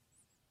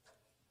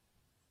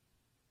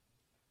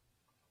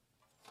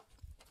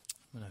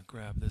I'm going to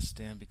grab this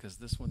stand because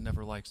this one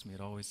never likes me.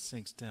 It always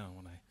sinks down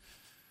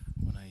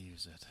when I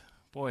use it.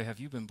 Boy,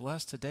 have you been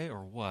blessed today or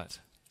what?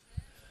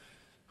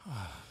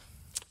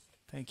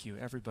 Thank you,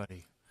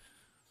 everybody.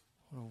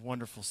 What a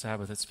wonderful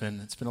Sabbath it's been.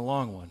 It's been a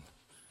long one,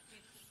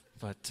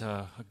 but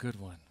a good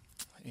one.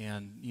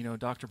 And, you know,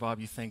 Dr. Bob,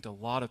 you thanked a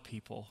lot of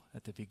people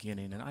at the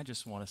beginning, and I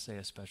just want to say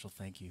a special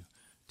thank you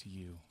to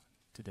you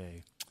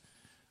today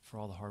for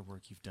all the hard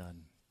work you've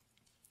done.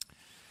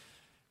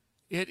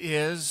 It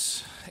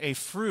is a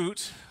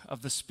fruit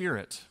of the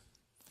Spirit,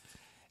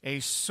 a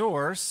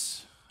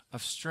source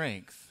of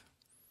strength.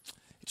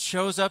 It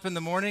shows up in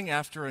the morning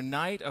after a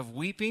night of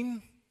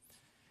weeping.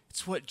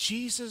 It's what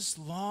Jesus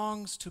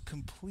longs to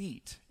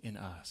complete in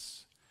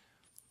us.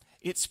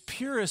 Its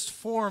purest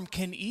form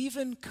can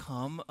even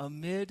come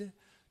amid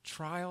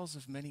trials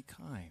of many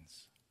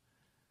kinds.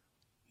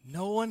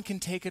 No one can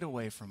take it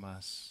away from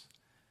us,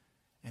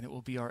 and it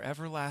will be our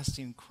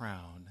everlasting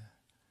crown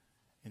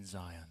in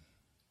Zion.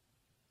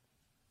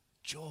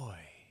 Joy.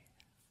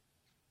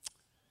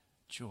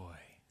 Joy.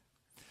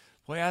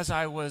 Boy, as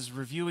I was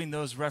reviewing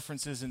those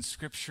references in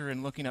Scripture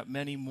and looking up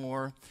many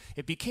more,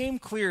 it became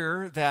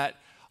clear that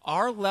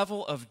our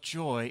level of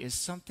joy is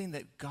something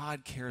that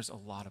God cares a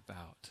lot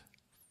about.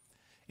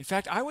 In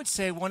fact, I would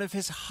say one of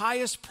his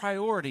highest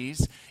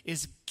priorities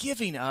is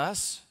giving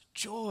us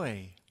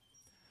joy,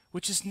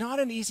 which is not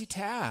an easy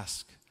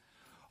task.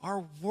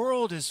 Our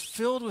world is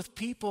filled with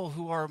people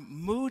who are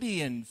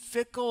moody and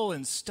fickle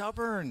and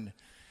stubborn.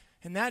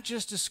 And that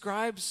just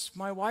describes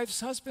my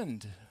wife's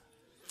husband.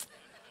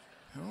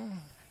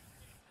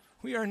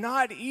 We are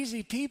not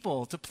easy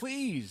people to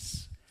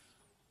please.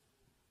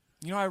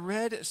 You know, I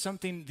read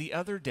something the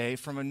other day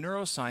from a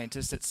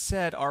neuroscientist that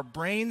said our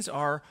brains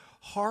are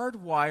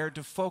hardwired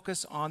to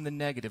focus on the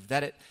negative,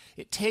 that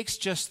it takes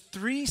just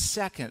 3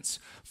 seconds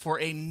for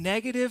a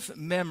negative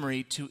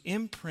memory to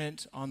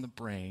imprint on the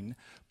brain,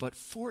 but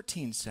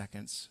 14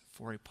 seconds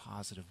for a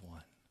positive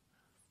one.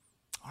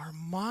 Our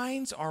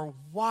minds are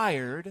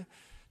wired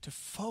to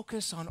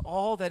focus on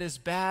all that is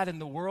bad in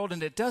the world,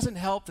 and it doesn't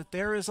help that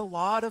there is a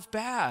lot of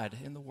bad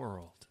in the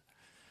world.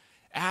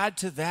 Add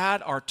to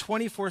that our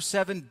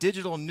 24/7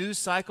 digital news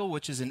cycle,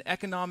 which is an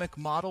economic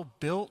model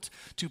built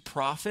to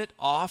profit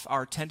off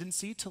our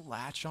tendency to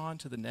latch on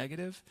to the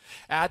negative.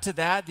 Add to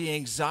that the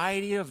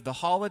anxiety of the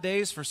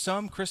holidays. For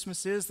some,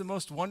 Christmas is the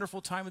most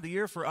wonderful time of the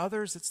year. For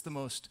others, it's the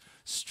most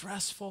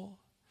stressful.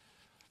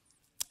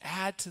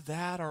 Add to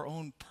that our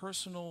own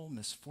personal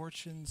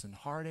misfortunes and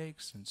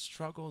heartaches and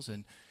struggles,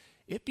 and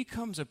it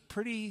becomes a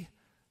pretty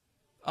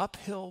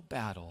uphill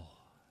battle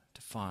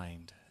to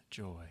find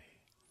joy.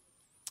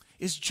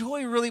 Is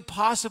joy really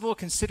possible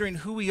considering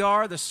who we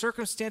are, the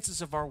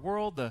circumstances of our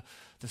world, the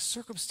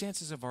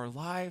circumstances of our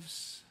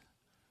lives?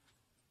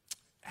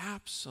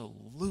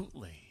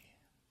 Absolutely.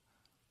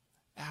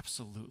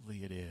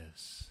 Absolutely it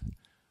is.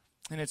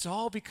 And it's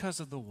all because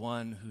of the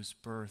one whose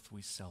birth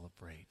we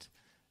celebrate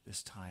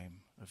this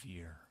time of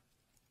year.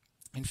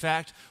 In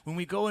fact, when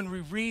we go and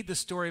reread the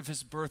story of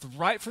his birth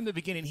right from the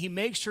beginning, he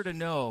makes sure to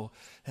know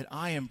that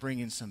I am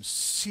bringing some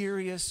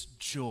serious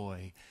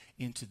joy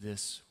into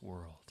this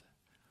world.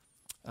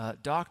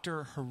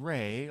 Dr.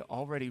 Hooray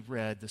already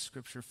read the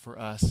scripture for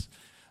us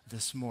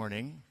this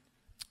morning.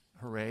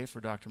 Hooray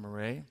for Dr.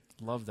 Murray.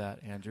 Love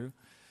that, Andrew.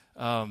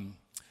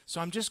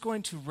 So I'm just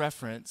going to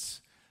reference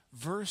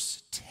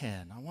verse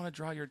 10. I want to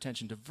draw your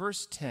attention to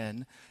verse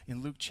 10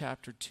 in Luke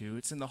chapter 2.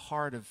 It's in the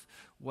heart of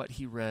what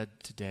he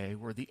read today,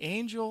 where the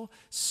angel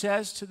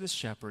says to the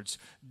shepherds,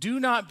 "Do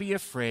not be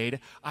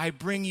afraid. I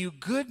bring you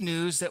good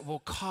news that will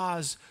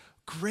cause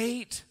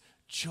great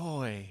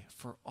joy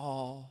for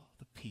all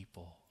the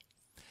people."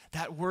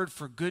 That word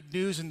for good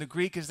news in the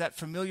Greek is that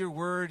familiar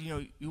word,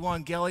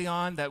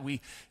 euangelion, that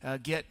we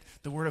get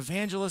the word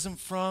evangelism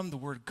from, the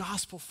word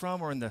gospel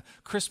from, or in the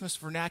Christmas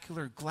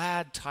vernacular,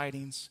 glad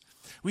tidings.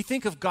 We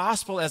think of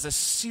gospel as a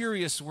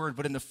serious word,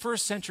 but in the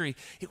first century,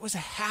 it was a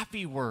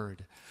happy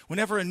word.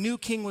 Whenever a new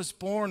king was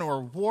born or a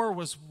war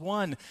was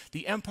won,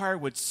 the empire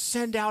would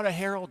send out a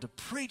herald to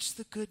preach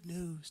the good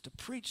news, to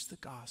preach the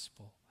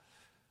gospel.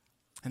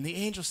 And the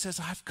angel says,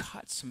 I've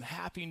got some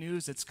happy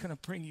news that's going to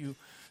bring you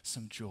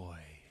some joy.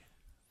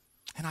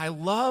 And I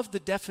love the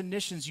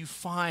definitions you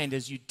find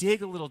as you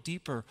dig a little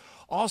deeper,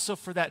 also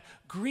for that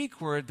Greek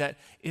word that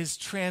is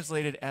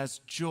translated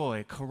as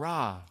joy,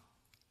 chara.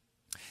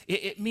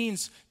 It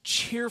means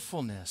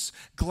cheerfulness,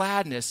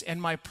 gladness,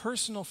 and my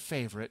personal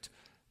favorite,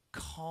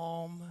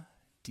 calm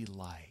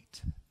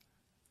delight.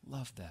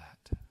 Love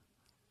that.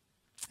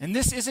 And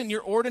this isn't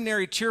your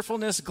ordinary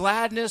cheerfulness,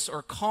 gladness,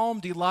 or calm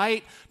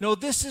delight. No,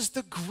 this is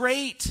the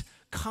great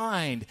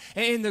kind.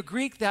 And in the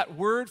Greek, that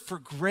word for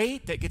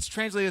great that gets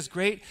translated as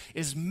great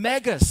is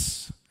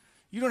megas.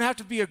 You don't have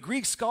to be a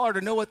Greek scholar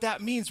to know what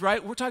that means,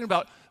 right? We're talking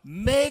about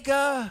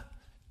mega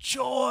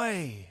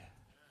joy.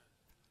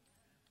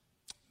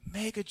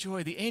 Mega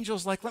joy. The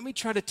angel's like, let me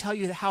try to tell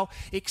you how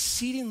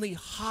exceedingly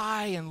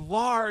high and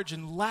large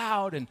and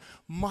loud and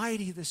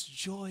mighty this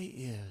joy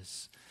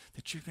is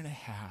that you're going to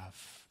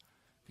have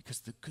because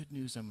of the good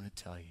news I'm going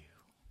to tell you.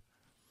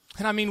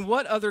 And I mean,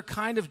 what other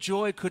kind of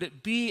joy could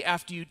it be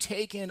after you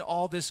take in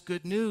all this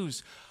good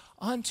news?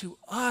 Unto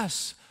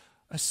us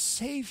a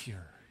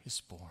Savior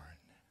is born.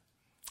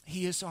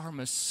 He is our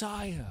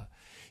Messiah.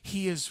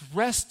 He is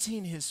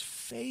resting his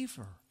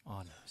favor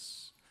on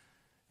us.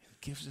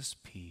 It gives us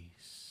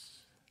peace.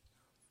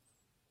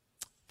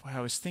 Boy,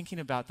 I was thinking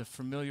about the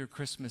familiar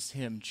Christmas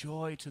hymn,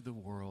 Joy to the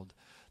World,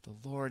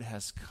 the Lord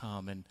has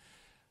come. And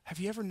have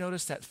you ever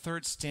noticed that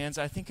third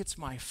stanza? I think it's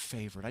my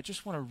favorite. I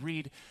just want to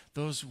read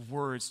those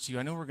words to you.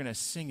 I know we're going to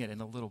sing it in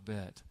a little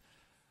bit.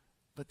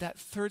 But that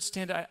third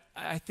stanza,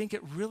 I think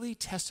it really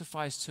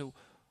testifies to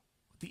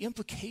the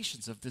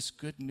implications of this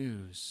good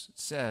news. It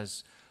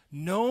says,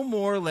 no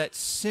more let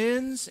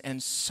sins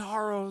and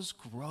sorrows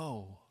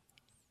grow,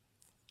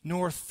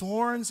 nor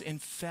thorns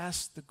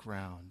infest the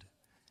ground.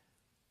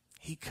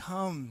 He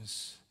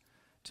comes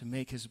to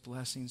make his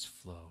blessings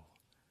flow,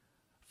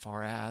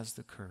 far as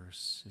the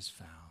curse is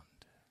found.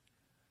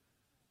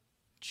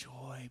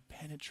 Joy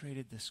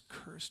penetrated this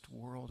cursed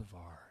world of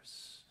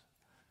ours.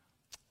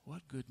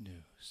 What good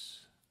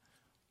news.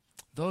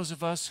 Those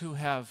of us who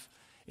have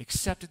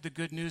accepted the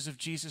good news of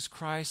Jesus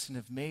Christ and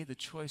have made the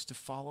choice to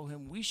follow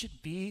him, we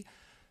should be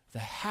the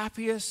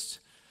happiest,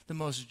 the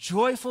most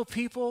joyful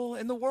people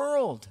in the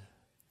world.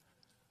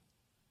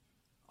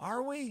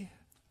 Are we?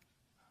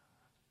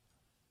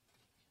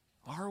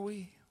 Are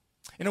we?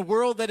 In a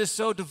world that is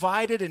so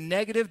divided and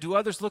negative, do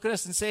others look at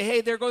us and say,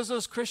 hey, there goes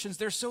those Christians.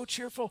 They're so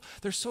cheerful.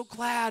 They're so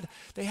glad.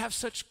 They have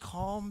such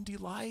calm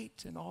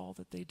delight in all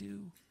that they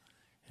do,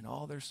 in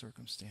all their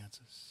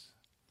circumstances.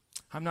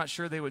 I'm not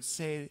sure they would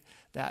say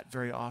that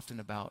very often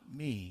about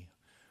me.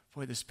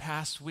 Boy, this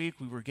past week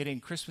we were getting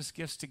Christmas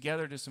gifts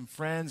together to some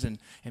friends and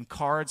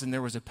cards, and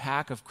there was a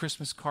pack of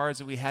Christmas cards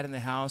that we had in the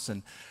house,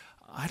 and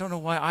I don't know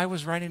why I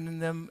was writing in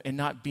them and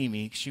not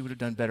Beamy. She would have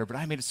done better, but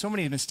I made so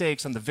many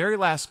mistakes on the very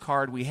last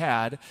card we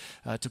had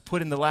to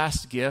put in the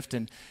last gift,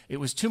 and it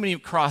was too many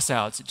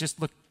cross-outs. It just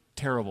looked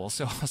terrible.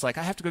 So I was like,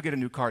 I have to go get a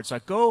new card. So I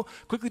go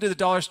quickly to the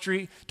Dollar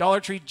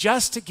Tree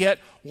just to get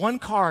one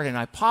card, and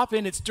I pop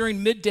in. It's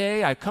during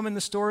midday. I come in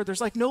the store. There's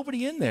like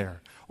nobody in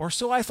there, or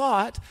so I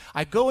thought.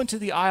 I go into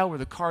the aisle where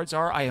the cards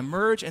are. I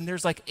emerge, and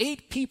there's like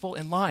 8 people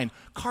in line,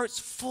 carts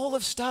full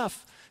of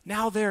stuff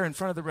now there in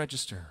front of the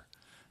register.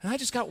 And I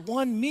just got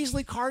one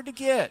measly card to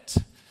get.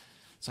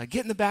 So I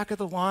get in the back of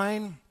the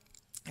line,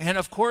 and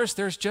of course,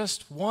 there's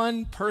just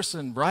one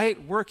person,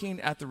 right, working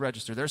at the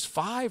register. There's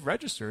 5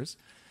 registers.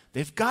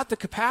 They've got the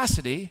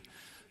capacity,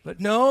 but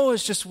no,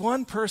 it's just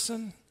one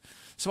person.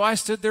 So I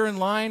stood there in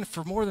line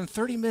for more than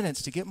 30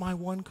 minutes to get my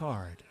one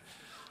card,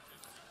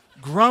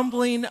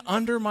 grumbling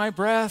under my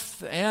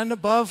breath and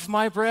above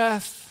my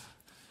breath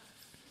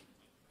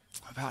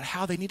about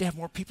how they need to have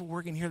more people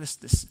working here,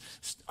 this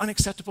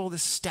unacceptable,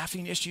 this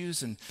staffing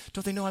issues, and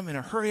don't they know I'm in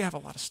a hurry, I have a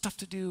lot of stuff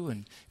to do.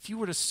 And if you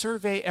were to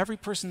survey every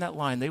person in that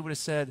line, they would have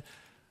said,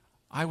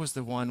 I was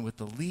the one with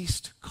the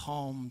least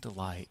calm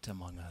delight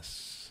among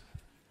us.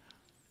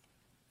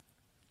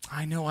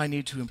 I know I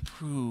need to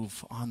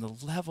improve on the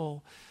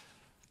level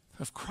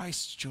of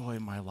Christ's joy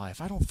in my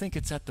life. I don't think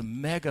it's at the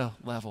mega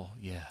level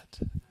yet.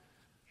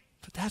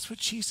 But that's what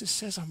Jesus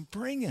says I'm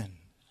bringing.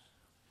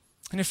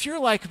 And if you're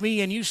like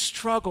me and you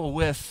struggle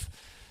with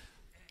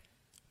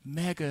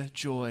mega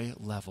joy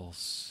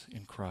levels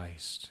in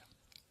Christ,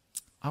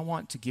 I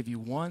want to give you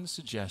one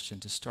suggestion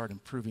to start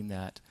improving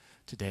that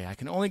today. I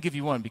can only give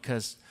you one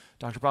because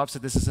Dr. Bob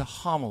said this is a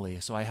homily,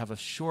 so I have a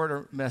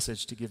shorter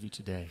message to give you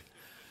today.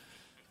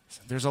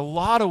 There's a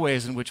lot of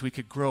ways in which we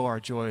could grow our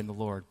joy in the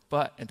Lord,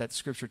 and that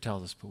Scripture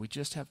tells us, but we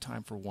just have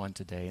time for one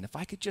today. And if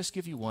I could just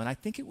give you one, I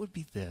think it would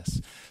be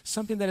this,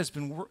 something that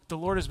the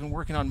Lord has been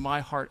working on my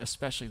heart,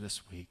 especially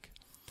this week.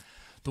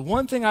 The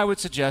one thing I would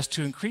suggest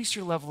to increase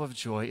your level of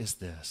joy is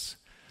this: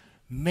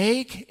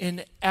 make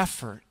an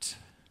effort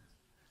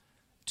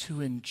to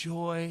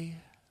enjoy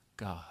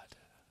God.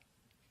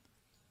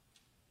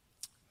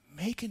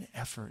 Make an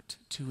effort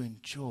to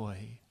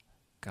enjoy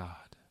God.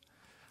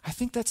 I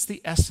think that's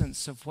the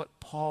essence of what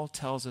Paul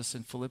tells us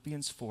in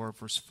Philippians 4,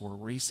 verse 4,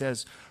 where he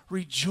says,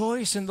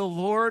 rejoice in the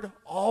Lord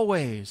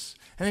always.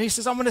 And then he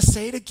says, I'm going to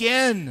say it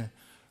again,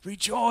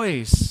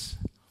 rejoice.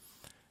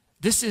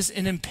 This is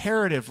an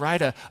imperative,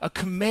 right? A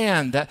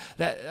command,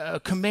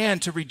 a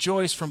command to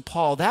rejoice from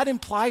Paul. That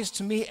implies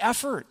to me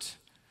effort,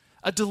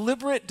 a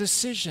deliberate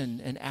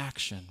decision and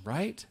action,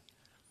 right?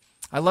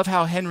 I love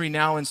how Henry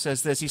Nouwen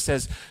says this. He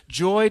says,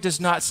 joy does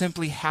not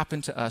simply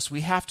happen to us.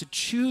 We have to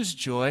choose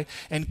joy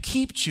and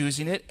keep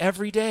choosing it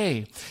every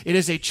day. It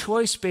is a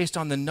choice based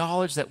on the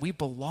knowledge that we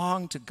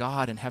belong to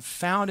God and have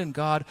found in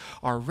God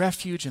our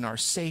refuge and our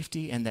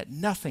safety, and that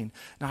nothing,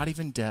 not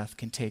even death,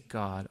 can take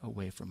God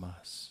away from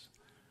us.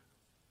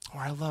 Or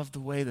I love the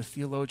way the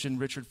theologian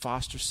Richard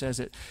Foster says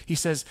it. He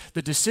says,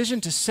 the decision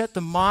to set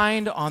the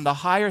mind on the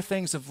higher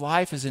things of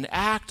life is an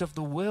act of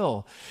the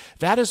will.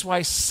 That is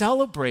why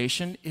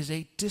celebration is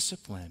a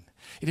discipline.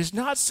 It is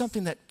not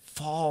something that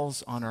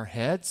falls on our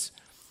heads.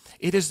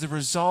 It is the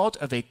result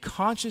of a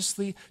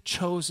consciously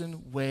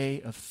chosen way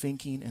of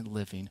thinking and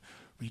living.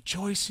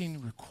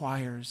 Rejoicing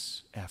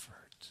requires effort.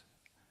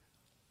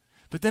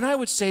 But then I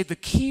would say the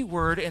key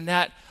word in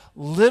that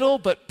little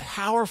but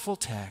powerful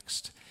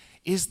text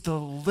is the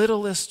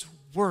littlest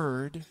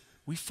word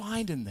we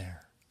find in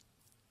there.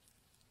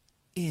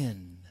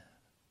 In.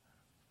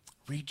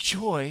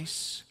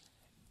 Rejoice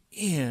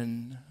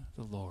in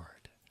the Lord.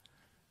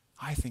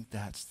 I think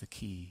that's the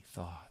key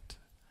thought.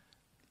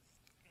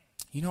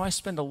 You know, I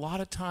spend a lot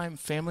of time,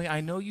 family,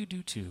 I know you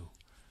do too.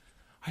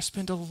 I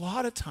spend a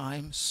lot of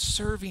time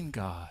serving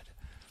God.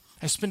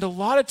 I spend a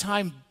lot of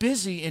time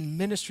busy in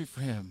ministry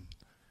for Him.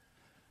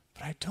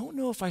 But I don't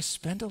know if I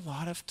spend a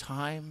lot of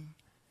time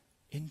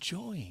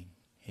enjoying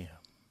Him,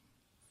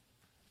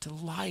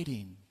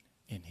 delighting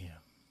in Him.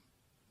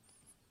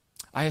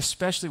 I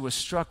especially was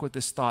struck with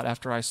this thought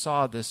after I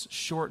saw this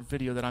short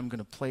video that I'm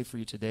going to play for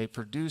you today,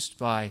 produced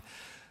by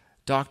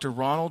Dr.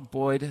 Ronald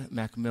Boyd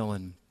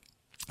McMillan.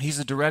 He's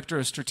the director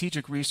of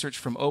strategic research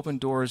from Open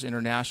Doors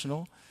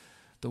International,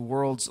 the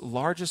world's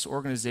largest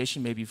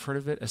organization, maybe you've heard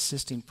of it,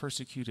 assisting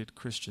persecuted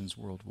Christians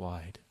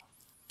worldwide.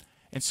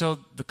 And so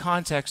the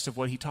context of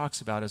what he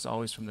talks about is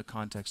always from the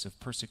context of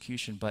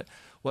persecution. But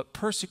what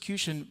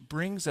persecution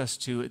brings us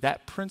to,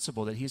 that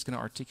principle that he's going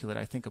to articulate,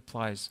 I think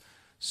applies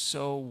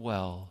so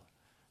well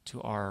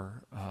to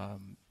our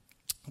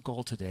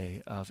goal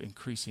today of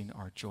increasing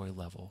our joy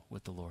level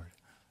with the Lord.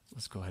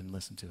 Let's go ahead and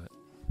listen to it.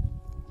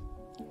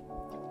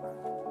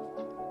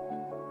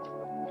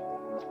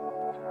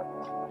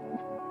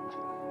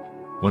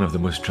 One of the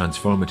most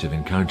transformative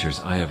encounters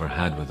I ever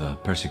had with a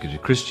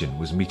persecuted Christian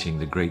was meeting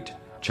the great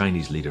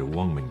Chinese leader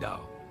Wang Mingdao.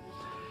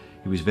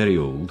 He was very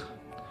old,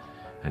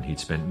 and he'd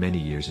spent many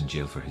years in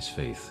jail for his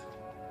faith.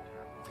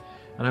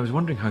 And I was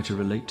wondering how to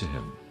relate to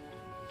him.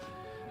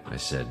 I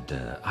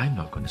said, I'm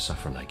not going to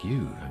suffer like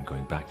you. I'm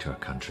going back to our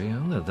country,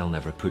 and they'll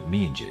never put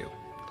me in jail.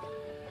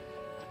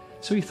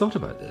 So he thought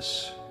about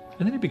this,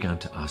 and then he began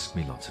to ask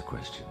me lots of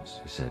questions.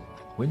 He said,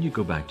 when you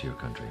go back to your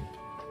country,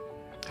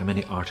 how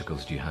many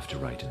articles do you have to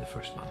write in the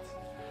first month?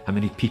 How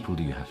many people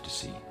do you have to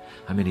see?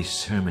 How many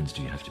sermons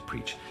do you have to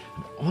preach?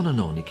 And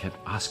on he kept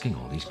asking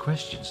all these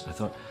questions. I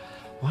thought,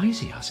 why is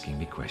he asking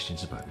me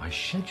questions about my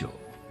schedule?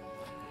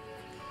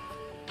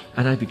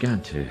 And I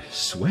began to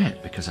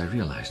sweat because I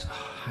realized,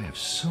 I have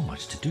so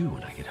much to do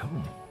when I get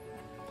home.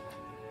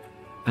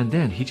 And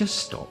then he just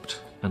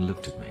stopped and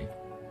looked at me.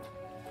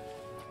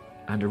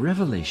 And a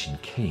revelation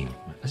came,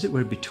 as it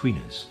were, between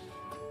us.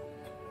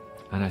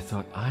 And I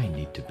thought, I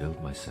need to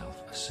build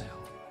myself a cell.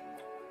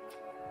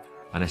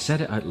 And I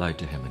said it out loud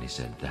to him, and he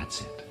said,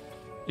 that's it.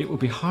 It will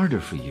be harder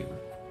for you.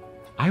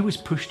 I was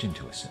pushed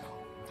into a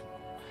cell.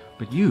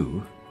 But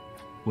you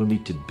will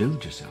need to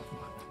build yourself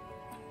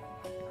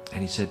one.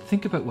 And he said,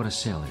 think about what a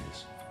cell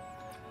is.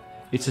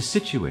 It's a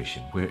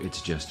situation where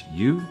it's just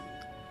you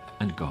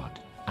and God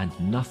and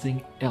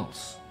nothing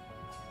else.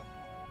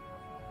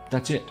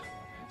 That's it.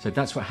 So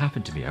that's what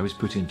happened to me. I was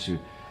put into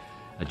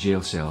a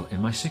jail cell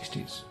in my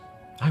 60s.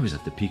 I was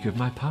at the peak of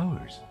my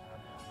powers.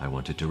 I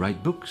wanted to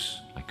write books.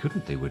 I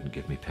couldn't. They wouldn't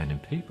give me pen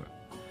and paper.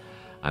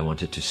 I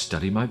wanted to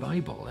study my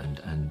Bible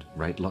and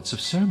write lots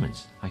of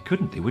sermons. I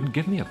couldn't. They wouldn't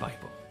give me a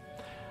Bible.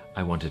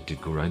 I wanted to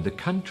go around the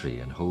country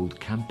and hold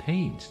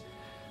campaigns.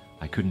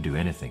 I couldn't do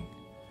anything.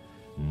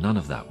 None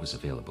of that was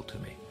available to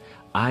me.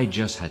 I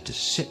just had to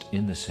sit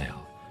in the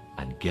cell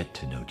and get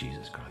to know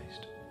Jesus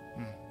Christ.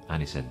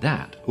 And he said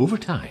that, over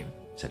time,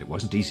 said it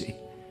wasn't easy,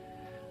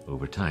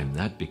 over time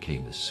that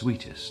became the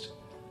sweetest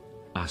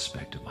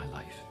aspect of my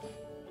life.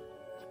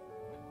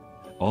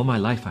 All my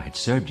life I had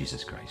served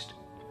Jesus Christ,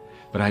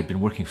 but I had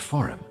been working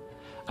for Him.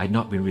 I'd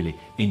not been really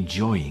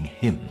enjoying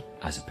Him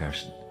as a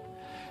person.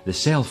 The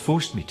cell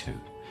forced me to,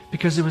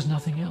 because there was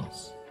nothing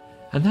else.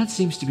 And that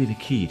seems to be the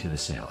key to the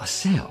cell. A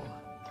cell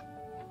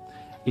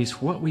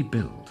is what we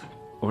build,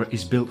 or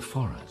is built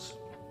for us,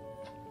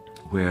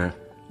 where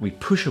we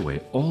push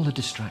away all the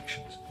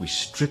distractions. We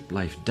strip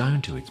life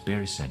down to its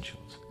bare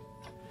essentials.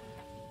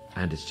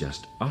 And it's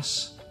just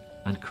us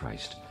and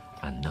Christ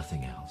and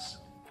nothing else.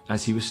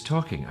 As he was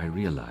talking, I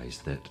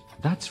realized that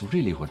that's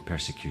really what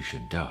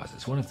persecution does.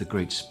 It's one of the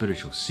great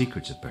spiritual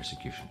secrets of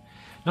persecution.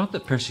 Not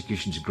that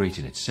persecution is great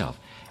in itself,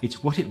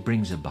 it's what it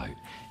brings about.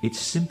 It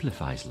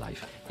simplifies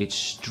life. It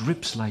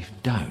strips life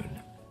down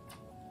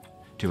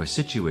to a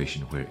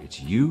situation where it's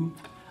you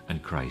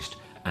and Christ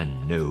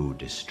and no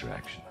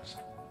distractions.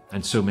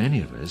 And so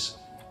many of us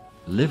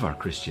live our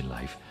Christian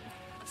life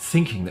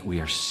thinking that we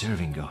are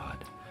serving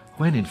God,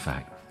 when in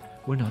fact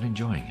we're not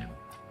enjoying Him.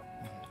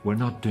 We're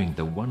not doing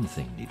the one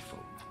thing needful.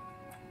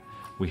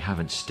 We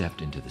haven't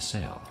stepped into the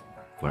cell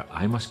where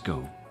I must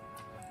go,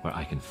 where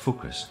I can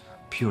focus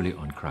purely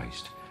on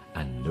Christ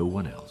and no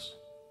one else.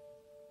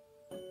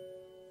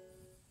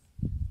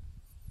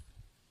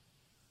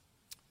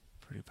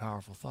 Pretty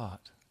powerful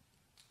thought.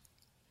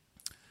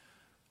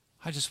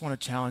 I just want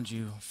to challenge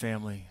you,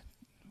 family,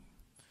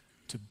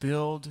 to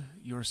build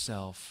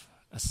yourself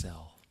a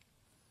cell.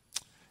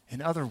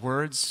 In other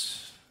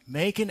words,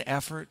 make an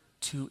effort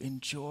to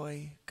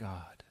enjoy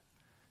God.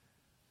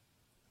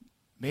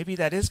 Maybe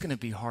that is going to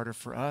be harder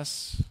for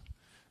us.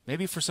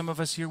 Maybe for some of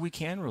us here, we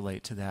can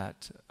relate to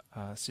that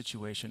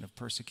situation of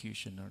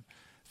persecution or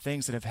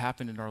things that have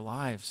happened in our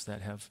lives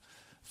that have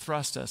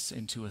thrust us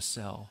into a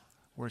cell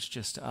where it's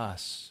just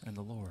us and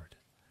the Lord.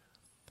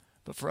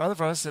 But for other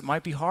of us, it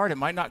might be hard. It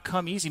might not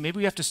come easy. Maybe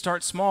we have to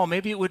start small.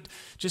 Maybe it would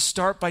just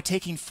start by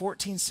taking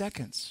 14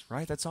 seconds,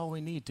 right? That's all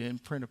we need to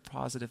imprint a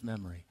positive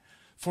memory.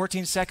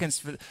 14 seconds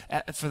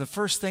for the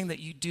first thing that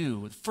you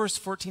do, the first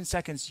 14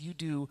 seconds you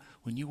do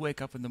when you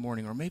wake up in the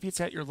morning, or maybe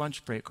it's at your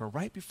lunch break or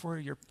right before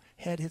your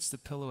head hits the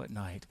pillow at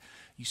night.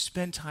 You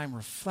spend time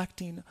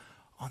reflecting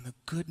on the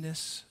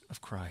goodness of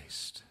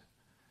Christ,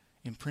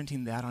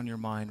 imprinting that on your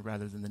mind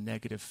rather than the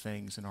negative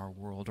things in our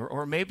world.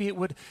 Or maybe it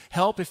would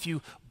help if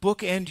you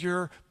bookend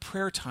your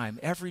prayer time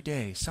every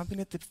day, something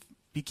at the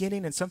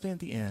beginning and something at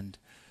the end,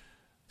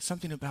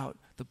 something about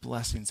the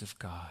blessings of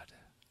God.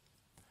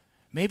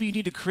 Maybe you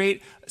need to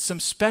create some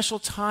special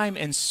time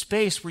and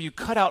space where you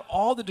cut out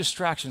all the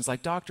distractions,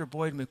 like Dr.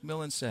 Boyd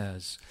McMillan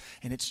says,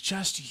 and it's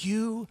just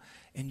you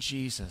and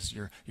Jesus.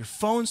 Your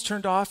phone's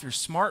turned off, your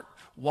smart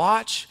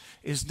watch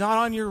is not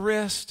on your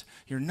wrist,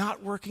 you're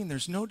not working,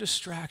 there's no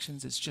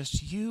distractions. It's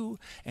just you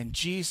and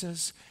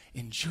Jesus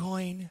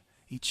enjoying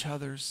each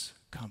other's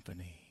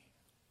company.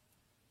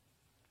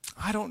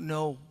 I don't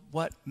know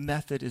what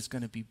method is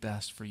going to be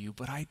best for you,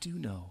 but I do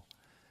know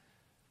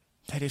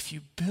that if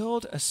you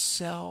build a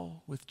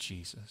cell with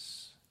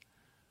Jesus,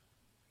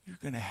 you're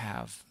going to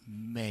have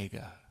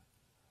mega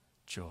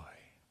joy.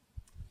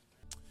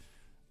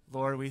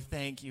 Lord, we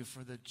thank you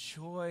for the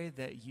joy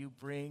that you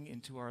bring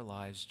into our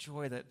lives,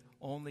 joy that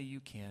only you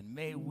can.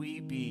 May we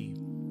be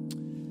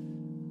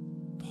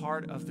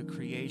part of the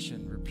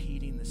creation,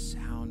 repeating the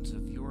sounds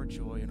of your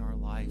joy in our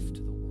life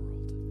to the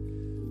world.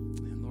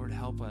 And Lord,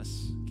 help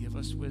us, give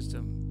us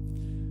wisdom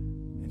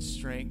and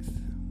strength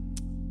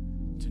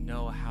to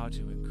know how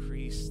to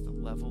increase the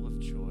level of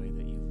joy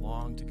that you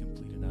long to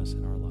complete in us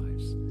in our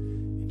lives.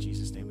 In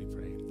Jesus' name we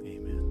pray.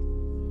 Amen.